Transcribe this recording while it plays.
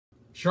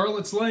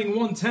Charlotte's laying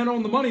 110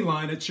 on the money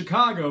line at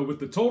Chicago with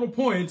the total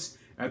points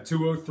at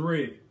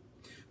 203.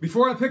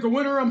 Before I pick a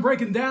winner, I'm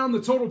breaking down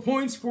the total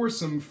points for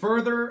some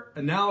further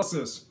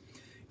analysis.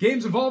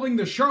 Games involving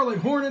the Charlotte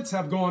Hornets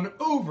have gone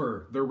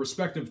over their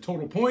respective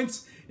total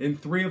points in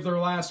 3 of their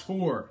last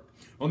 4.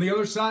 On the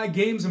other side,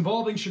 games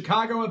involving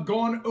Chicago have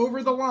gone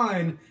over the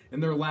line in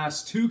their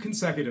last 2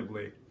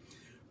 consecutively.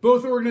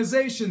 Both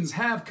organizations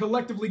have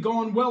collectively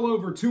gone well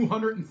over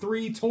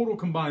 203 total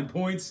combined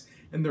points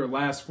in their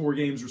last 4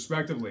 games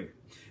respectively.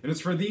 And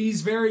it's for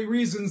these very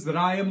reasons that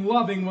I am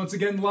once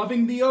again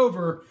loving the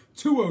over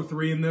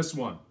 203 in this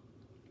one.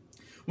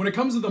 When it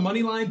comes to the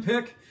money line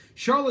pick,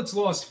 Charlotte's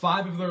lost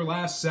 5 of their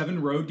last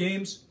 7 road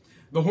games.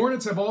 The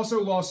Hornets have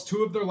also lost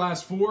 2 of their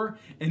last 4,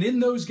 and in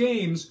those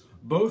games,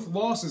 both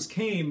losses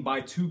came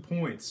by 2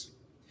 points.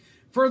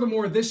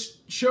 Furthermore, this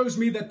shows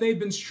me that they've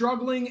been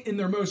struggling in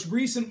their most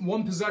recent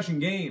one-possession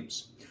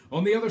games.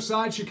 On the other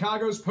side,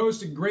 Chicago's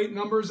posted great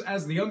numbers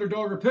as the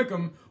underdog or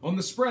pick'em on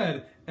the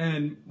spread,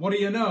 and what do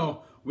you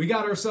know, we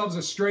got ourselves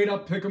a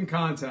straight-up pick'em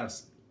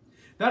contest.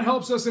 That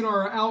helps us in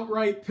our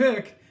outright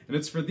pick, and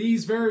it's for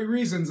these very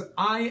reasons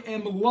I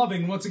am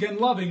once again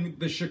loving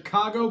the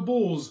Chicago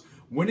Bulls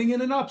winning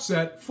in an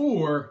upset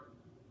for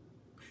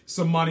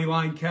some money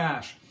line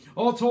cash.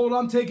 All told,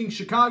 I'm taking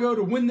Chicago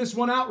to win this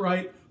one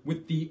outright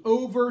with the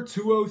over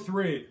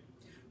 203.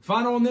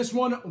 Final on this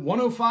one,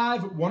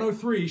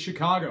 105-103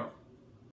 Chicago.